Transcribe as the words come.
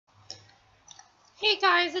Hey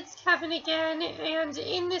guys, it's Kevin again, and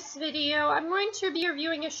in this video, I'm going to be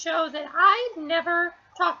reviewing a show that I never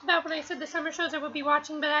talked about when I said the summer shows I would be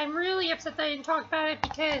watching, but I'm really upset that I didn't talk about it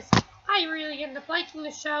because I really ended up liking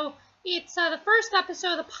the show. It's the first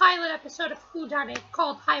episode, the pilot episode of Whodunit,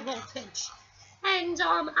 called High Voltage. And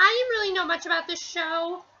I didn't really know much about this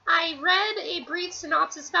show. I read a brief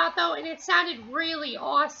synopsis about it, though, and it sounded really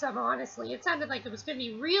awesome, honestly. It sounded like it was going to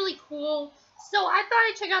be really cool. So I thought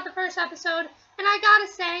I'd check out the first episode, and I gotta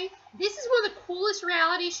say, this is one of the coolest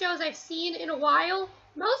reality shows I've seen in a while.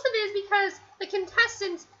 Most of it is because the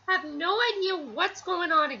contestants have no idea what's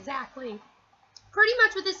going on exactly. Pretty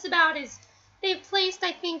much what this is about is they've placed,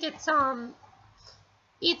 I think it's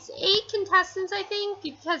 8 contestants, I think,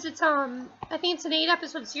 because it's I think it's an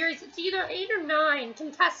 8-episode series. It's either 8 or 9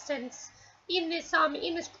 contestants in this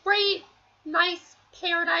great, nice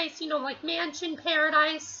paradise, like mansion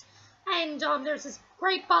paradise. And there's this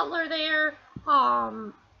great butler there.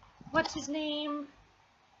 What's his name?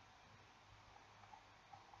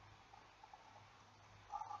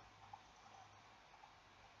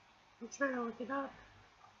 I'm trying to look it up.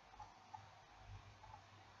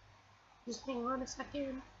 Just hang on a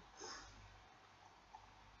second.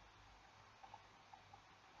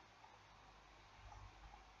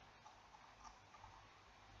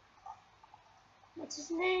 What's his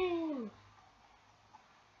name?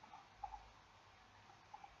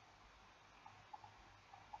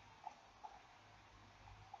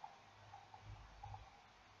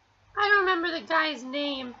 I don't remember the guy's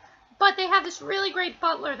name, but they have this really great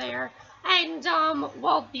butler there. And,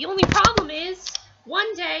 well, the only problem is,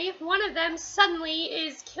 one day, one of them suddenly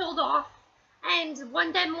is killed off. And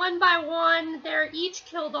then one by one, they're each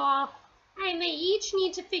killed off. And they each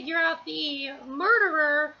need to figure out the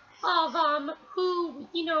murderer of, who,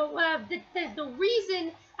 the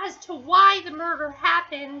reason as to why the murder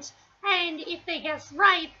happened. And if they guess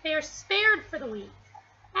right, they're spared for the week.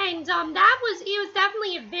 And it was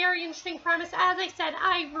definitely a very interesting premise. As I said,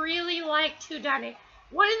 I really liked Whodunit.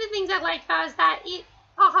 One of the things I liked about it is that it,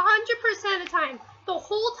 100% of the time, the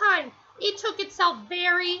whole time, it took itself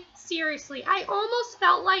very seriously. I almost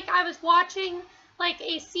felt like I was watching like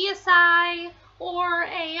a CSI or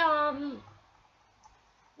a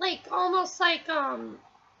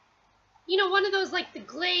one of those like the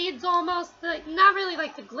Glades almost, not really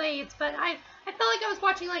like the Glades, but I felt like I was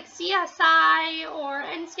watching like CSI or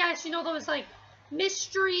NCIS, those like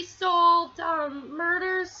mystery solved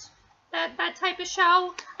murders, that type of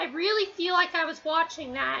show. I really feel like I was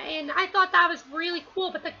watching that, and I thought that was really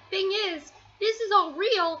cool. But the thing is, this is all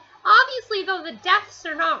real. Obviously, though, the deaths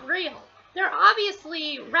are not real. They're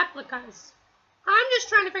obviously replicas. I'm just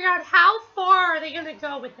trying to figure out how far are they going to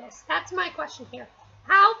go with this. That's my question here.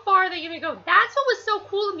 How far are they going to go? That's what was so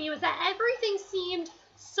cool to me, was that everything seemed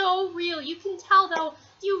so real. You can tell, though,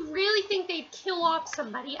 do you really think they'd kill off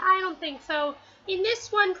somebody? I don't think so. In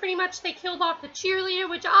this one, pretty much they killed off the cheerleader,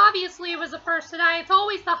 which obviously was the first to die. It's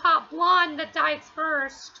always the hot blonde that dies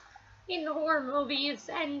first in the horror movies.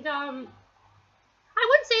 And I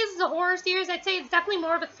wouldn't say this is a horror series. I'd say it's definitely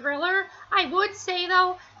more of a thriller. I would say,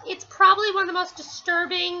 though, it's probably one of the most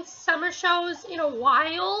disturbing summer shows in a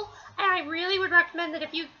while. And I really would recommend that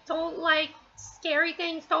if you don't like scary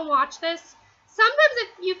things, don't watch this. Sometimes if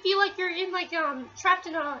you feel like you're in trapped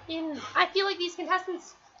I feel like these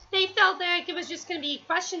contestants, they felt like it was just going to be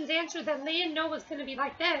questions answered that they didn't know was going to be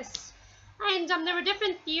like this. And there were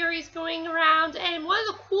different theories going around, and one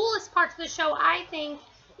of the coolest parts of the show, I think,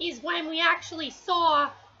 is when we actually saw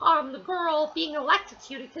the girl being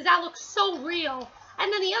electrocuted, because that looked so real.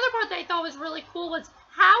 And then the other part that I thought was really cool was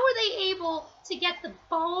how were they able to get the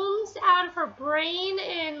bones out of her brain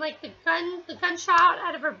and like the gunshot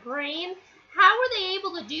out of her brain? How were they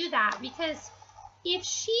able to do that? Because if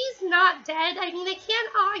she's not dead, I mean, they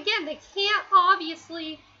can't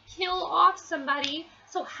obviously kill off somebody.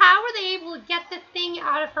 So how are they able to get the thing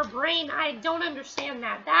out of her brain? I don't understand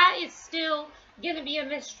that. That is still going to be a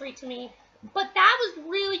mystery to me. But that was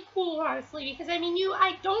really cool, honestly, because, I mean,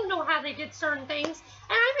 I don't know how they did certain things. And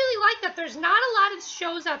I really like that there's not a lot of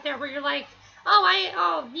shows out there where you're like,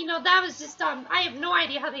 that was just, I have no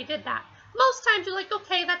idea how they did that. Most times you're like,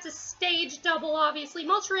 okay, that's a stage double, obviously.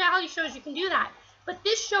 Most reality shows you can do that. But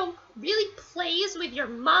this show really plays with your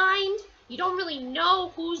mind. You don't really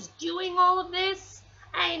know who's doing all of this.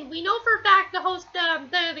 And we know for a fact the host,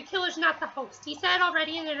 the killer's not the host. He said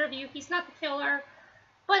already in an interview he's not the killer.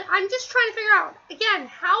 But I'm just trying to figure out, again,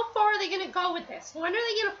 how far are they going to go with this? When are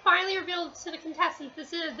they going to finally reveal to the contestants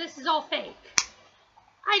this is all fake?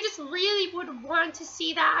 I just really would want to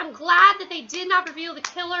see that. I'm glad that they did not reveal the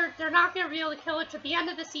killer. They're not going to reveal the killer to the end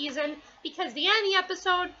of the season, because the end of the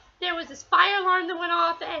episode, there was this fire alarm that went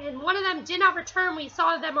off, and one of them did not return. We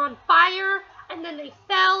saw them on fire, and then they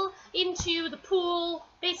fell into the pool,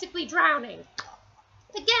 basically drowning.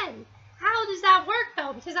 Again, how does that work,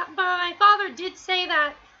 though? Because my father did say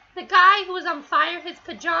that the guy who was on fire, his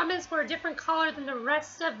pajamas were a different color than the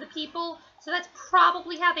rest of the people, so that's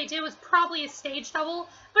probably how they did it. Was probably a stage double.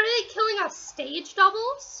 But are they killing off stage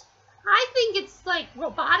doubles? I think it's like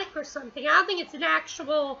robotic or something. I don't think it's an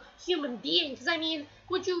actual human being. Because, I mean,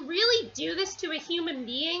 would you really do this to a human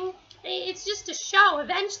being? It's just a show.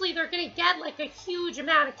 Eventually, they're going to get like a huge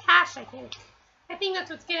amount of cash, I think. I think that's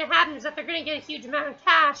what's going to happen, is that they're going to get a huge amount of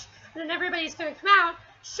cash, and then everybody's going to come out,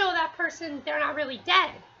 show that person they're not really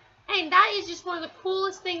dead. And that is just one of the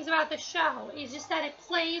coolest things about the show, is just that it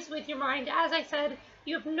plays with your mind. As I said,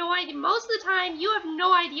 you have no idea. Most of the time, you have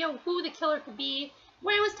no idea who the killer could be.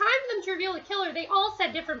 When it was time for them to reveal the killer, they all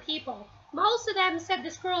said different people. Most of them said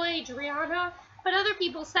this girl Adriana, but other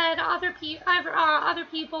people said other people.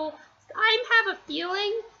 I have a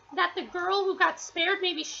feeling that the girl who got spared,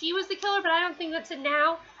 maybe she was the killer, but I don't think that's it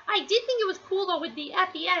now. I did think it was cool, though, with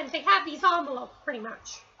at the end, they have these envelopes, pretty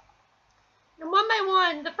much. And one by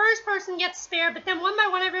one, the first person gets spared, but then one by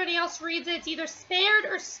one, everybody else reads it. It's either spared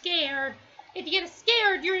or scared. If you get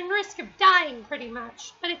scared, you're in risk of dying, pretty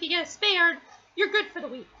much. But if you get spared, you're good for the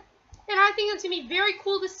week. And I think it's going to be very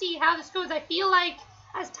cool to see how this goes. I feel like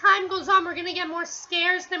as time goes on, we're going to get more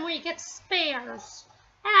scares than we get spares.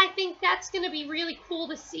 And I think that's going to be really cool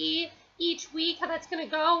to see each week how that's going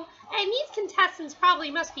to go. And these contestants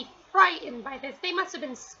probably must be frightened by this. They must have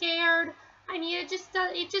been scared. I mean, it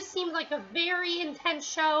just seems like a very intense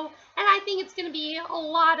show, and I think it's going to be a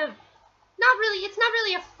lot of, it's not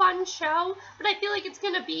really a fun show, but I feel like it's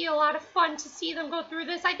going to be a lot of fun to see them go through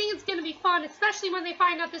this. I think it's going to be fun, especially when they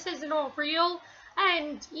find out this isn't all real,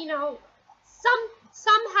 and, you know,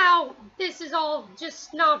 somehow this is all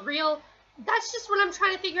just not real. That's just what I'm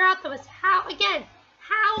trying to figure out, though, is how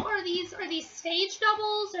are these stage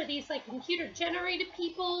doubles? Are these, like, computer-generated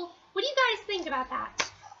people? What do you guys think about that?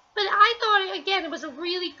 But I thought, again, it was a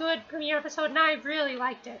really good premiere episode, and I really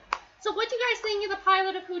liked it. So what do you guys think of the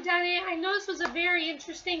pilot of Whodunit? I know this was a very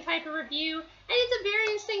interesting type of review, and it's a very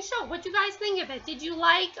interesting show. What do you guys think of it? Did you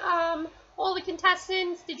like all the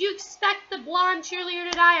contestants? Did you expect the blonde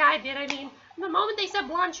cheerleader to die? I did. I mean, the moment they said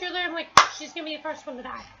blonde cheerleader, I'm like, she's going to be the first one to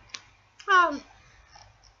die.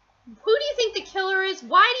 Who do you think the killer is?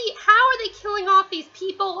 How are they killing off these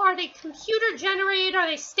people? Are they computer generated? Are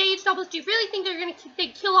they stage doubles? Do you really think they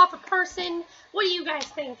kill off a person? What do you guys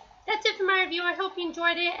think? That's it for my review. I hope you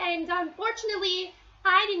enjoyed it. And unfortunately,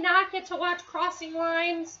 I did not get to watch Crossing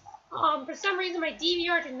Lines. For some reason, my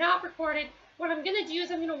DVR did not record it. What I'm going to do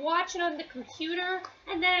is I'm going to watch it on the computer,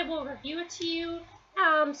 and then I will review it to you.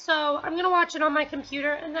 So I'm going to watch it on my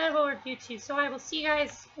computer, and then I will review it to you. So I will see you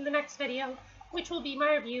guys in the next video, which will be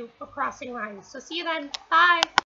my review of Crossing Lines. So see you then. Bye!